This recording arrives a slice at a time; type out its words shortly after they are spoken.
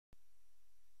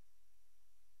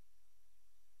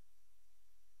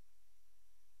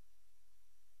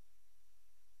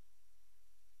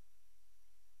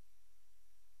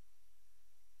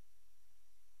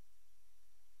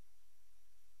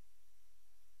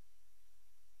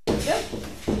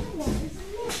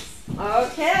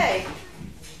Okay.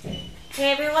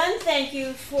 Hey everyone, thank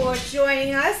you for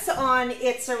joining us on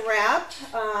It's a Wrap.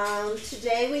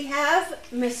 Today we have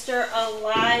Mr.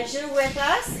 Elijah with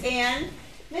us and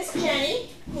Miss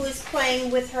Jenny, who is playing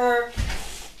with her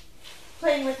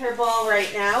ball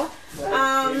right now.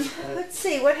 Let's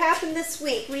see what happened this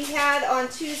week. We had on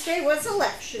Tuesday was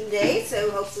election day,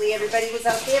 so hopefully everybody was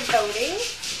out there voting.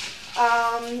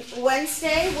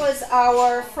 Wednesday was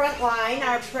our frontline,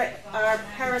 our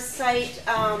parasite,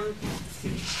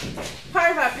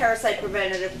 part of our parasite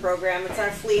preventative program. It's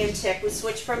our flea and tick. We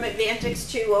switched from Advantix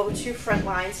 2 over to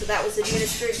frontline, so that was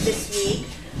administered this week.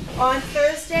 On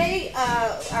Thursday,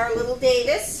 our little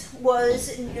Davis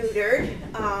was neutered,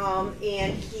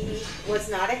 and he was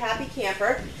not a happy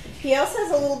camper. He also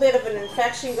has a little bit of an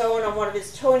infection going on one of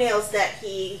his toenails that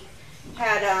he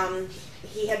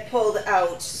had pulled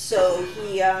out, so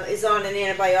he is on an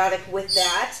antibiotic with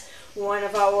that. One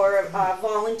of our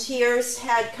volunteers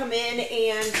had come in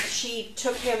and she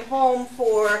took him home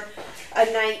for a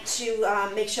night to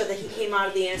make sure that he came out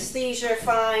of the anesthesia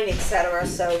fine, etc.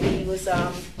 So he was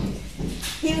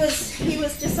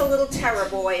just a little terror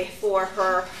boy for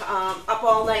her, up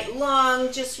all night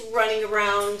long, just running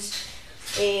around,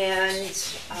 and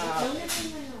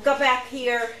got back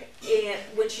here and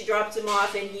when she dropped him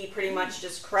off, and he pretty much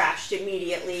just crashed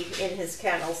immediately in his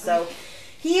kennel. So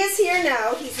he is here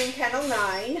now. He's in kennel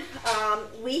 9.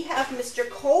 We have Mr.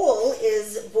 Cole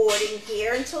is boarding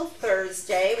here until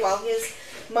Thursday while his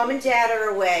mom and dad are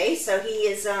away. So he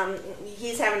is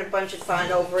he's having a bunch of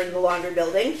fun over in the laundry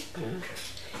building.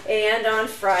 And on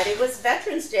Friday was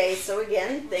Veterans Day, so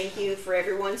again, thank you for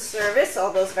everyone's service,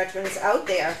 all those veterans out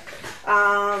there.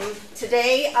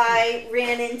 Today I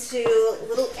ran into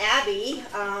little Abby.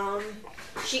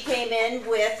 She came in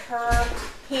with her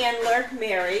handler,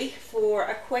 Mary, for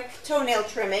a quick toenail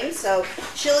trimming. So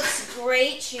she looks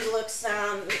great. She looks,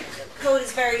 coat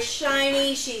is very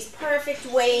shiny. She's perfect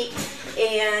weight.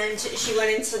 And she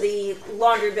went into the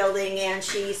laundry building and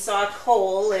she saw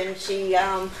Cole, and she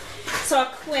saw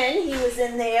Quinn. He was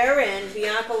in there, and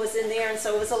Bianca was in there, and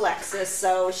so was Alexis.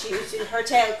 So her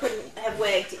tail couldn't have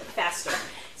wagged faster.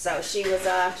 So she was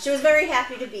very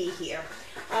happy to be here.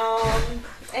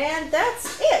 And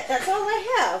that's it. That's all I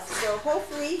have. So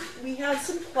hopefully we have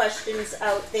some questions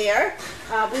out there.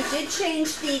 We did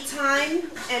change the time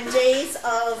and days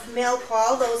of mail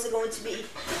call. Those are going to be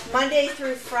Monday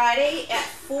through Friday at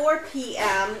 4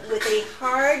 p.m. with a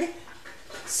hard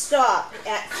stop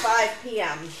at 5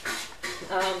 p.m.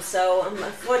 So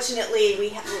unfortunately we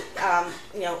have,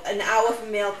 an hour for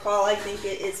mail call. I think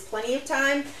it is plenty of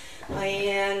time,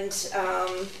 and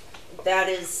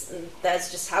that's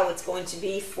just how it's going to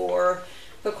be for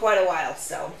quite a while.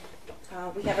 So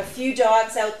we have a few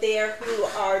dogs out there who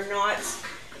are not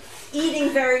eating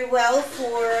very well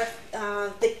for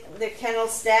the kennel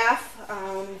staff.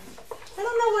 I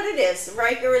don't know what it is.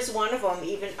 Riker is one of them.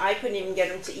 Even I couldn't even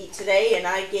get him to eat today, and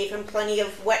I gave him plenty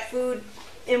of wet food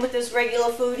in with his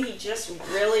regular food. He just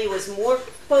really was more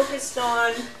focused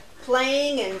on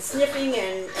playing and sniffing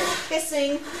and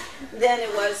kissing than it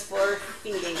was for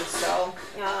feeding. So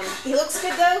he looks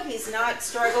good though. He's not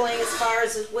struggling as far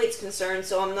as his weight's concerned,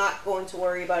 so I'm not going to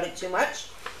worry about it too much.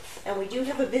 And we do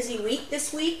have a busy week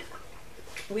this week.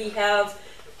 We have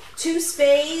 2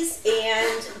 spays,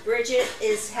 and Bridget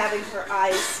is having her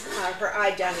eye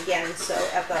done again, so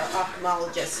at the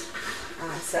ophthalmologist.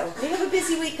 So we have a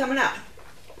busy week coming up.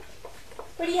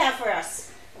 What do you have for us?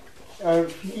 A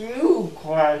few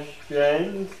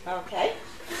questions. Okay.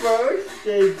 First,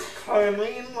 is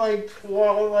Carlene like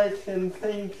Wallace and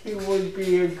thinks he would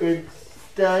be a good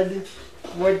stud?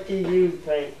 What do you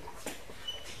think?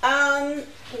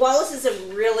 Wallace is a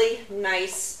really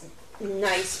nice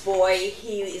boy.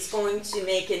 He is going to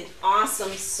make an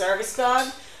awesome service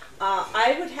dog.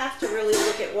 I would have to really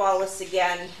look at Wallace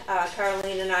again.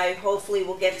 Caroline and I hopefully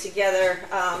will get together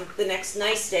the next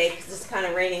nice day, because it's kind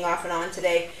of raining off and on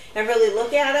today, and really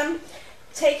look at him.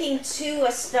 Taking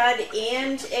a stud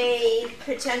and a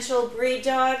potential breed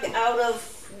dog out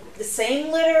of the same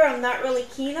litter, I'm not really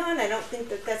keen on. I don't think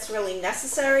that that's really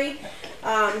necessary.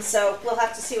 So we'll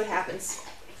have to see what happens.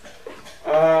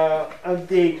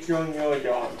 Updates on your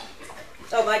dog.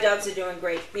 Oh, my dogs are doing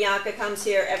great. Bianca comes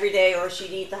here every day, or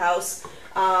she'd eat the house.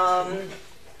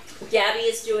 Gabby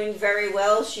is doing very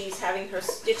well. She's having her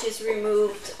stitches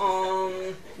removed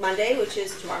on Monday, which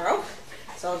is tomorrow.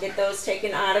 So I'll get those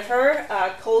taken out of her.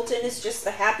 Colton is just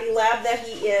the happy lab that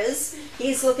he is.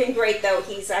 He's looking great though.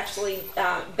 He's actually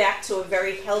back to a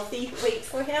very healthy weight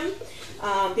for him,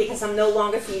 because I'm no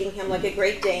longer feeding him like a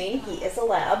Great Dane. He is a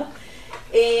lab.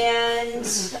 And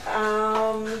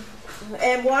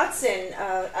And Watson,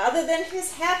 other than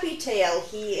his happy tail,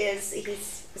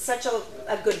 he's such a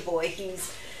good boy.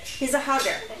 He's a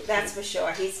hugger, that's for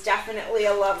sure. He's definitely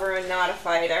a lover and not a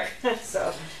fighter.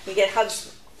 So you get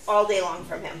hugs all day long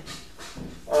from him.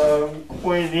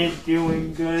 Quinn is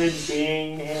doing good,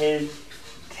 being his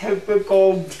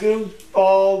typical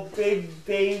goofball big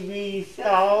baby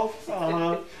self.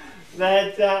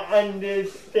 That's an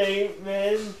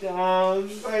understatement,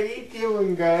 but he's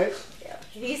doing good. Yeah.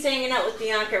 He's hanging out with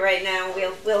Bianca right now.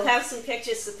 We'll have some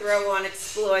pictures to throw on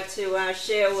Explore to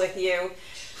share with you.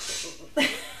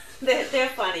 They're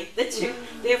funny. The two,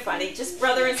 they're funny. Just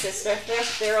brother and sister.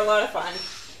 They're a lot of fun.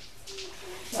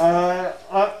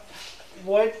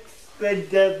 What's the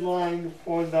deadline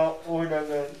for the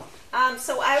ornament?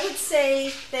 So I would say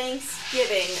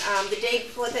Thanksgiving. The day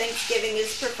before Thanksgiving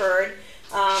is preferred.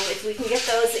 If we can get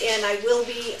those in, I will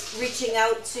be reaching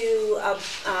out to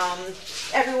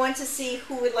everyone to see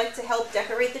who would like to help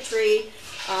decorate the tree.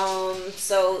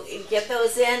 So get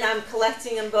those in. I'm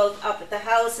collecting them both up at the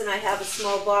house, and I have a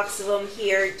small box of them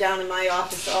here down in my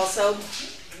office also.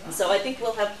 So I think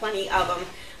we'll have plenty of them.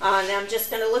 And I'm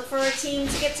just going to look for a team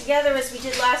to get together as we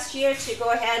did last year to go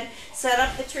ahead, set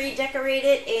up the tree, decorate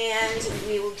it, and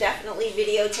we will definitely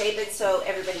videotape it so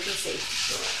everybody can see.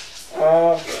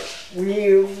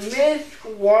 We missed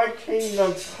watching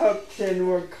the pups in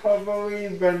recovery,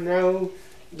 but now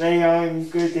they are in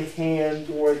good hands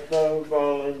with the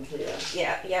volunteers.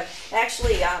 Yeah.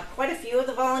 Actually, quite a few of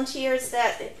the volunteers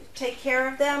that take care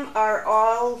of them are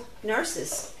all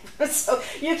nurses. So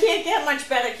you can't get much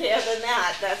better care than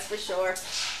that, that's for sure.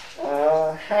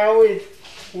 How is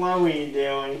Chloe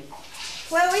doing?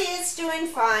 Chloe is doing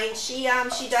fine. She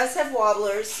does have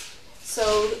wobblers,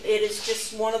 so it is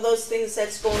just one of those things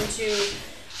that's going to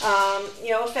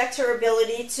affect her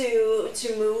ability to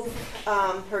move,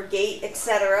 her gait,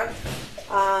 etc.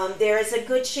 There is a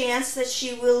good chance that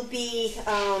she will be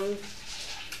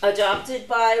adopted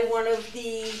by one of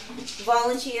the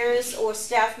volunteers or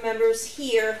staff members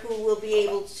here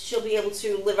she'll be able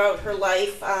to live out her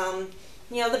life,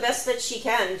 the best that she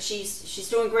can. She's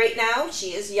doing great now.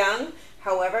 She is young.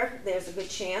 However, there's a good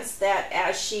chance that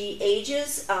as she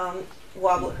ages, her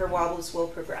wobbles will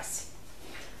progress.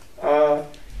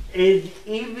 Is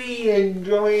Evie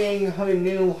enjoying her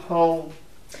new home?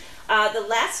 The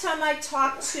last time I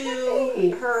talked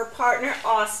to her partner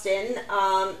Austin,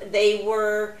 they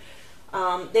were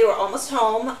almost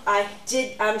home.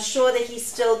 I'm sure that he's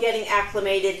still getting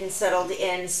acclimated and settled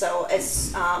in. So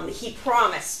as he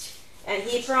promised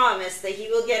that he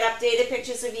will get updated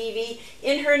pictures of Evie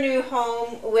in her new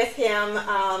home with him.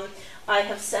 I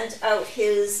have sent out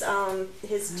his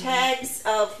tags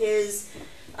of his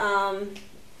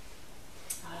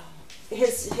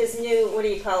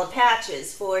new,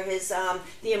 patches for his,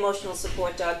 the emotional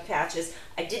support dog patches.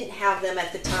 I didn't have them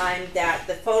at the time that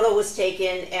the photo was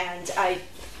taken, and I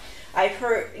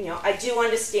heard, I do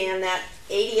understand that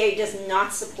ADA does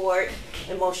not support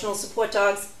emotional support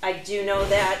dogs. I do know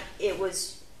that it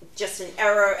was just an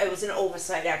error. It was an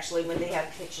oversight, actually, when they had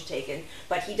the picture taken.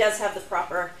 But he does have the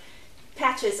proper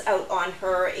patches out on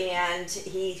her, and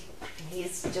he's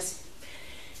just...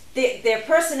 Their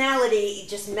personality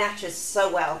just matches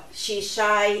so well. She's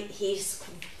shy, he's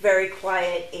very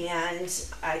quiet, and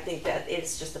I think that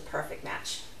it's just a perfect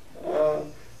match.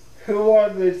 Who are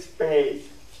the space?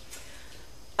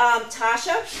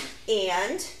 Tasha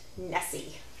and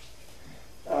Nessie.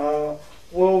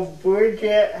 Will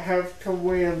Bridget have to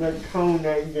wear the cone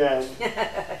again?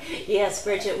 Yes,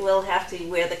 Bridget will have to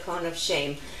wear the cone of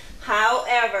shame.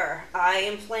 However, I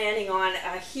am planning on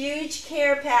a huge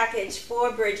care package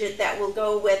for Bridget that will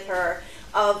go with her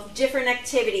of different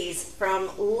activities, from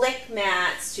lick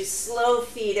mats to slow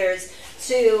feeders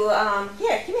to,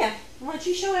 here, come here. Why don't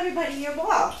you show everybody your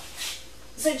ball?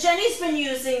 So Jenny's been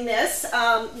using this.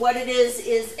 What it is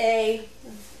a,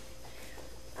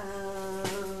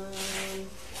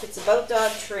 it's about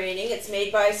dog training. It's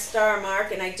made by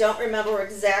Starmark, and I don't remember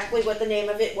exactly what the name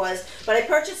of it was, but I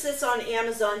purchased this on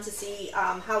Amazon to see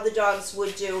how the dogs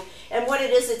would do. And what it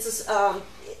is,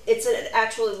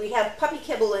 actually, we have puppy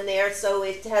kibble in there, so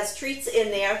it has treats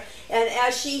in there, and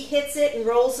as she hits it and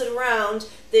rolls it around,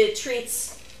 the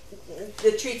treats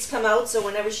come out. So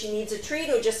whenever she needs a treat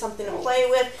or just something to play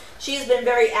with, she has been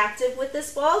very active with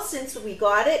this ball since we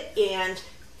got it, and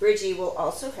Bridgie will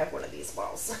also have one of these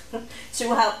balls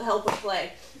to help her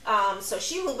play. So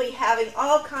she will be having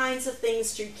all kinds of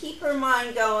things to keep her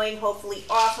mind going, hopefully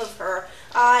off of her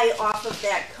eye, off of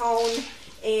that cone.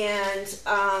 And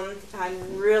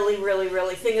I'm really, really,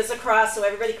 really, fingers crossed, so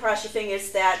everybody cross your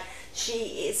fingers that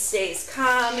she stays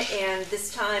calm, and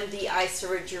this time the eye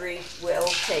surgery will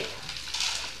take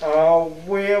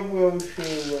Where will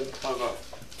she recover?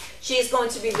 She is going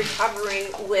to be recovering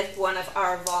with one of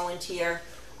our volunteer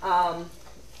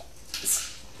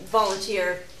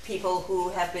people who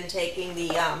have been taking the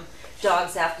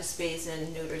dogs after spays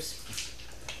and neuters.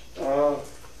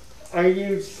 Are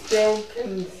you still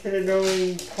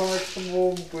considering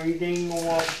possible breeding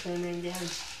Watson again?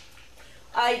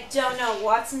 I don't know.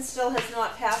 Watson still has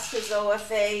not passed his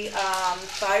OFA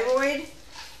thyroid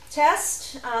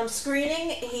test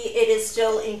screening. It is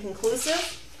still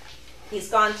inconclusive. He's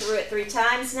gone through it 3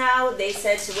 times now. They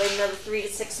said to wait another 3 to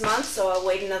 6 months, so I'll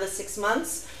wait another 6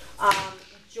 months.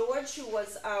 George, who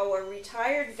was our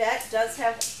retired vet, does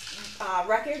have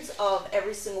records of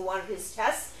every single one of his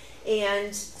tests,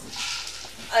 and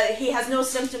he has no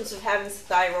symptoms of having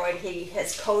thyroid.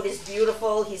 His coat is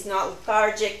beautiful. He's not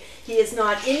lethargic. He is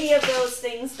not any of those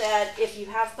things that if you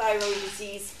have thyroid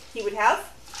disease, he would have.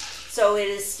 So it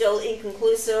is still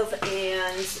inconclusive,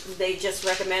 and they just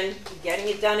recommend getting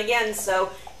it done again.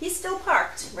 So he's still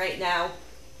parked right now.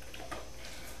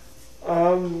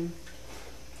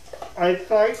 I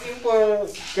thought you were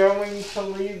going to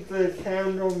leave the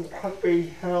town on Puppy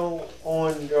Hill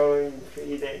ongoing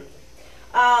feeding.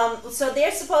 So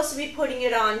they're supposed to be putting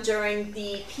it on during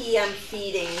the PM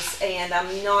feedings, and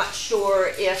I'm not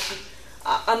sure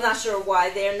why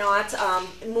they're not.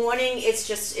 Morning,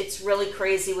 it's really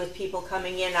crazy with people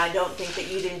coming in. I don't think that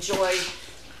you'd enjoy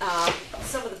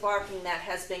some of the barking that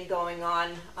has been going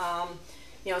on.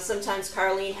 You know, sometimes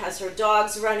Carlene has her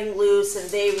dogs running loose and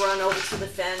they run over to the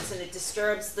fence and it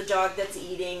disturbs the dog that's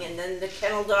eating, and then the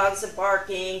kennel dogs are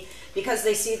barking because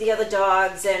they see the other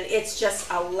dogs, and it's just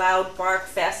a loud bark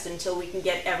fest until we can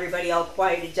get everybody all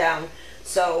quieted down.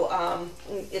 So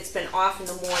it's been off in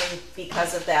the morning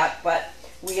because of that, but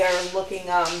we are looking,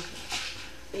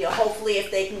 you know, hopefully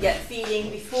if they can get feeding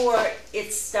before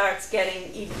it starts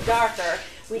getting even darker.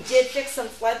 We did fix some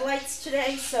floodlights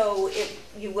today, so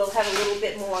you will have a little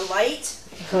bit more light.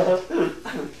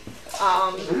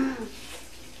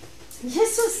 You're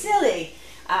so silly.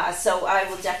 So I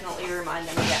will definitely remind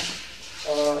them again.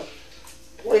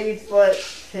 Please let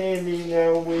Sandy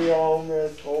know we all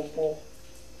miss Opal.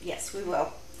 Yes, we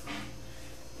will.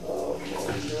 Do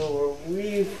a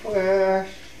refresh.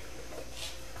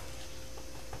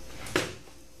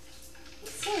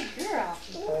 Say, girl,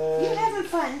 you having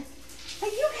fun? Are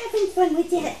you having fun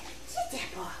with that? Get that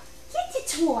ball. Get the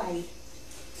toy.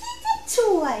 Get the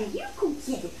toy. You go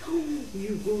get it.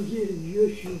 You go get it.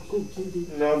 Yes, you go get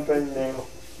it. Nothing new.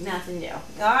 Nothing new.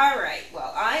 All right.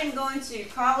 Well, I am going to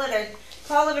call it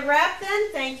a wrap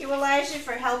then. Thank you, Elijah,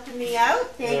 for helping me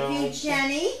out. Thank you,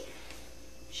 Jenny.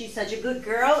 She's such a good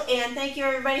girl. And thank you,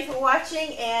 everybody, for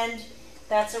watching. And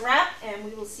that's a wrap. And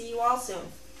we will see you all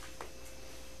soon.